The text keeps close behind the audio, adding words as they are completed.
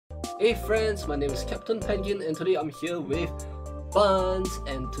Hey friends, my name is Captain Penguin and today I'm here with Buns,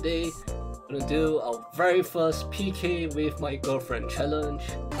 and today I'm gonna do our very first PK with my girlfriend challenge.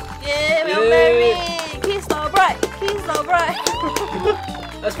 Yeah, we're married! Kiss the bride! Kiss the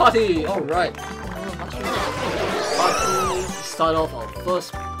bride! Let's party! Alright. Party to start off our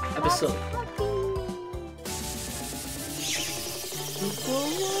first episode.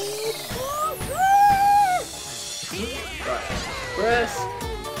 Right. Press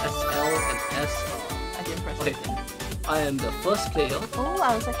SL and SR. I didn't press Okay. it. I am the first player. Oh,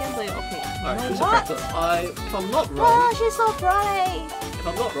 I'm the second player. Okay. Alright, choose a What? character. If I'm not wrong, Oh, she's so bright! if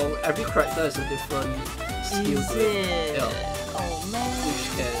I'm not wrong, every character has a different skill Is to it. it? Yeah. Oh man. Which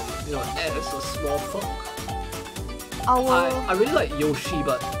can, add as a small perk. Our... I really like Yoshi,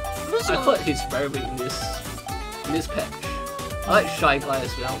 but I heard he's very weak in this patch. I like Shy Guy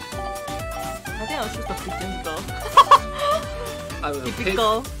as well. I think I'll choose the prettiest girl. I will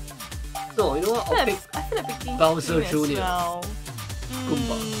Typical. pick. No, you know what? I'll pick I feel like picking Bowser him as Jr.. well.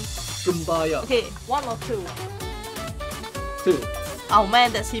 Goomba. Goombaya. Okay, 1 or 2? 2. Oh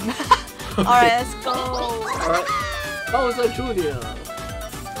man, that's him. Alright, let's go. Alright. Bowser Jr.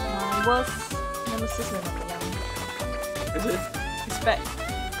 My worst nemesis when I'm young. Is it? He's back.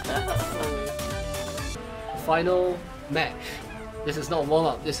 Final match. This is not warm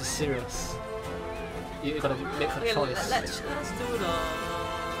up, this is serious. You gotta make a Okay, choice. let's do the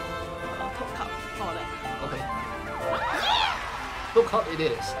top cup. How about that? Okay. Look up it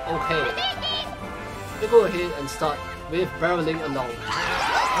is. Okay. We go ahead and start with barreling along.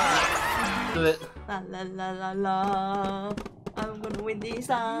 Do it. La la la la la. I'm gonna win this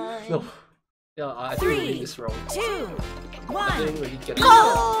time. No. Yeah, I think we win this round. 2, I 1, didn't really get it. Go!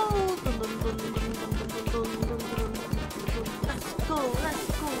 Dun, dun, dun, dun, dun, dun, dun, dun, dun, dun. Let's go, let's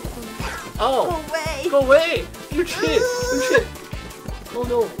go. Oh! Go away! Go away! You cheat! You cheat! Oh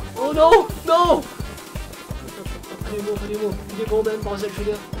no! Oh no! No! How do you move? How do you move? Did you go, man? Bowser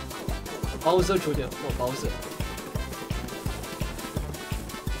Jr.? Bowser Jr. Not Bowser.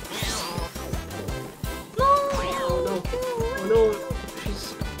 No! Oh no! Oh no! She's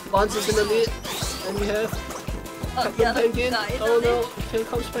Buns is in the lead, and we have Captain Penguin. Oh no! Here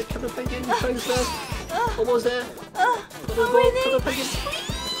comes back Captain Penguin. He's trying his best. Almost there. Gotta go, Captain Penguin.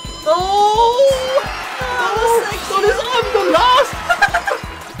 No! No! This I'm the last!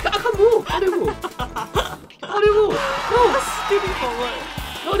 I can't move! How do you move? How do you move? No! Steady forward.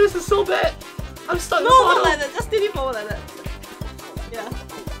 No, this is so bad! I'm stuck in No, the not bottom. like that. Just steady forward like that. Yeah.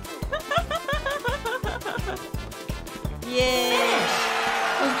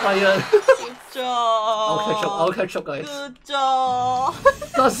 Yeah. I'm tired. Good job. I'll catch up, guys. Good job.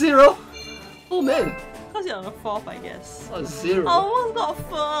 Not 0! Oh man! Because you're on the 4th, I guess. Not 0. I almost got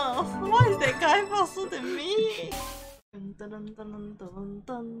first. Why is that guy faster than me? Dun, dun, dun, dun, dun,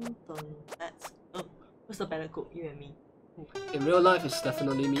 dun, dun. Let's go. Who's the better cook? You and me. In real life, it's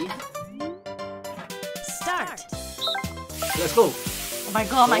definitely me. start. Let's go! Oh my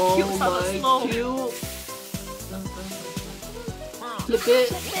god, my cubes are slow. Cube. Flip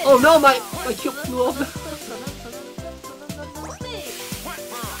it! Oh no, my cube flew off!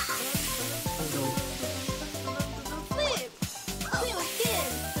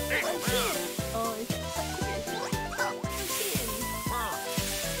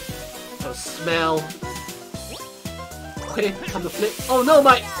 The smell. Okay, time to flip. Oh no,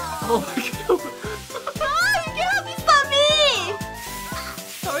 my cube! Ah, you cannot disturb me!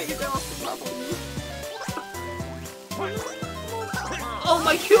 Sorry if that was too loud for you. Oh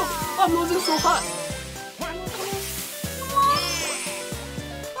my cube! I'm losing so hard!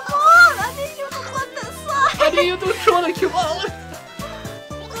 Come on! I need you to turn that side! I need you to throw the cube out!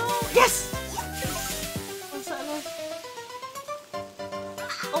 Yes! One side left.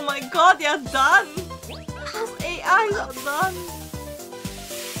 Oh my god, they are done! Those AIs are done!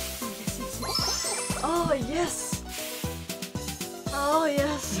 Oh yes! Oh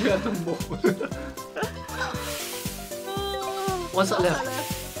yes! Yeah, more. One side left.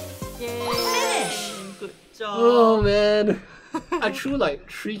 Yay! Finish! Good job! Oh man! I threw like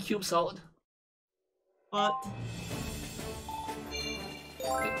 3 cubes out. What?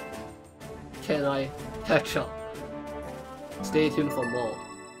 Can I catch up? Stay tuned for more.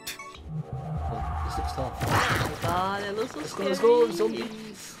 Oh, this looks tough. Oh my god, it looks so Let's go, scary! let's go,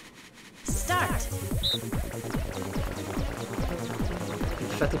 zombies! Start.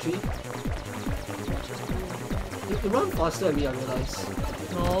 Strategy. You run faster than me, I realize.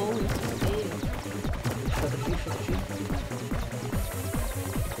 No, it's okay. Strategy.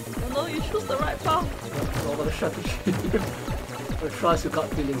 Oh no, you choose the right path! What about the strategy? I trust your gut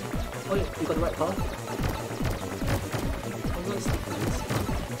feeling. Oh, you got the right path?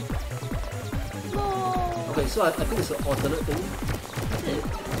 Okay, so I think it's an alternate thing.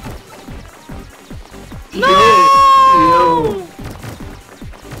 No! Yo!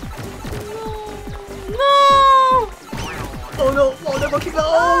 No! Oh no! Oh, never kick out! I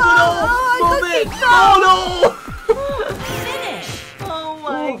Oh no! got Move it! kicked out. Oh no! Finish. Oh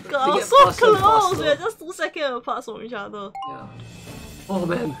my They god, get so faster and close! faster. We're just 2 seconds apart from each other. Yeah. Oh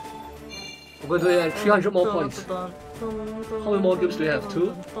man. We're going to do it at 300 more points. How many more games do we have? 2?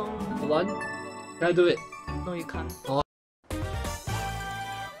 1? Can I do it? No, you can't. Oh.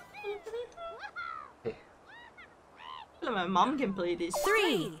 Okay. Like my mom can play this.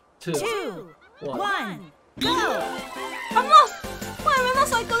 3, 2, 2, 1. 1. Go. I'm not! Why am I not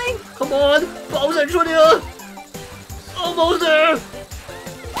cycling? Come on! Bowser Jr.! Almost there!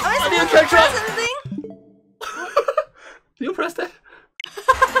 I need to supposed catch up. press anything? Did you press that?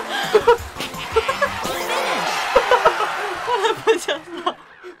 What happened just now?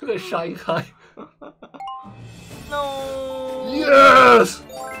 Look at Shy Guy. No! Yes!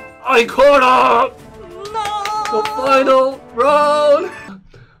 I caught up! No! The final round!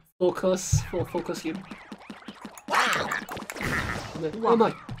 Focus. Focus him. Oh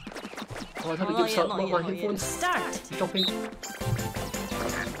my! Oh, I had to give some not my yet. headphones. Start. Dropping.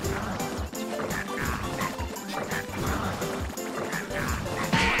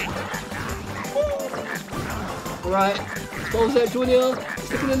 Alright, Bowser Jr.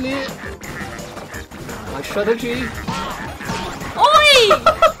 sticking the lead. My strategy. Oi!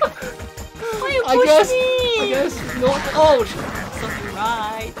 Why you push me? I guess, no. Oh, Something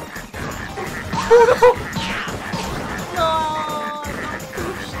right. No! Don't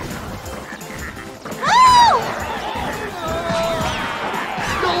push. No!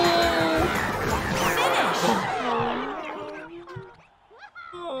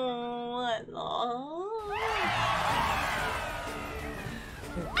 Oh, I lost.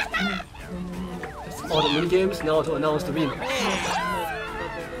 all the mini games now to announce the winner.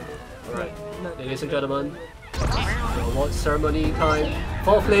 Alright, ladies and gentlemen, the award ceremony time.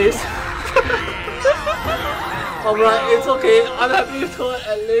 4th place. Alright, it's okay. I'm happy to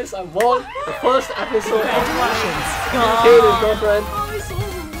at least I won the first episode of Kaden's Girlfriend. Oh, it's so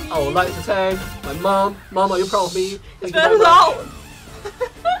sweet. I would like to thank my mom. Mom, are you proud of me? Thank you Very very much. loud.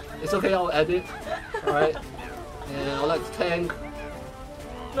 It's okay, I'll edit. Alright. And I would like to thank.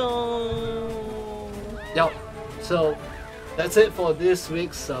 No. Yep. So that's it for this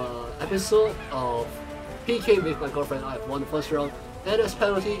week's episode of PK with my girlfriend. I have won the first round. And as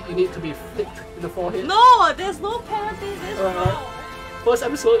penalty, you need to be flicked in the forehead. No, there's no penalty this round. First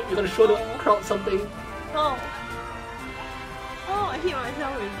episode, you're gonna show the crowd something. No. Oh, I hit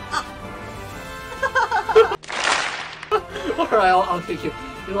myself with Alright, I'll take you.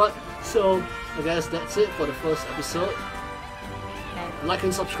 You know what? So I guess that's it for the first episode. Like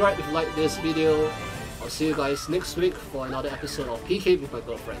and subscribe if you like this video. I'll see you guys next week for another episode of PK with my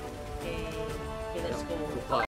girlfriend. Okay, let's go. Goodbye.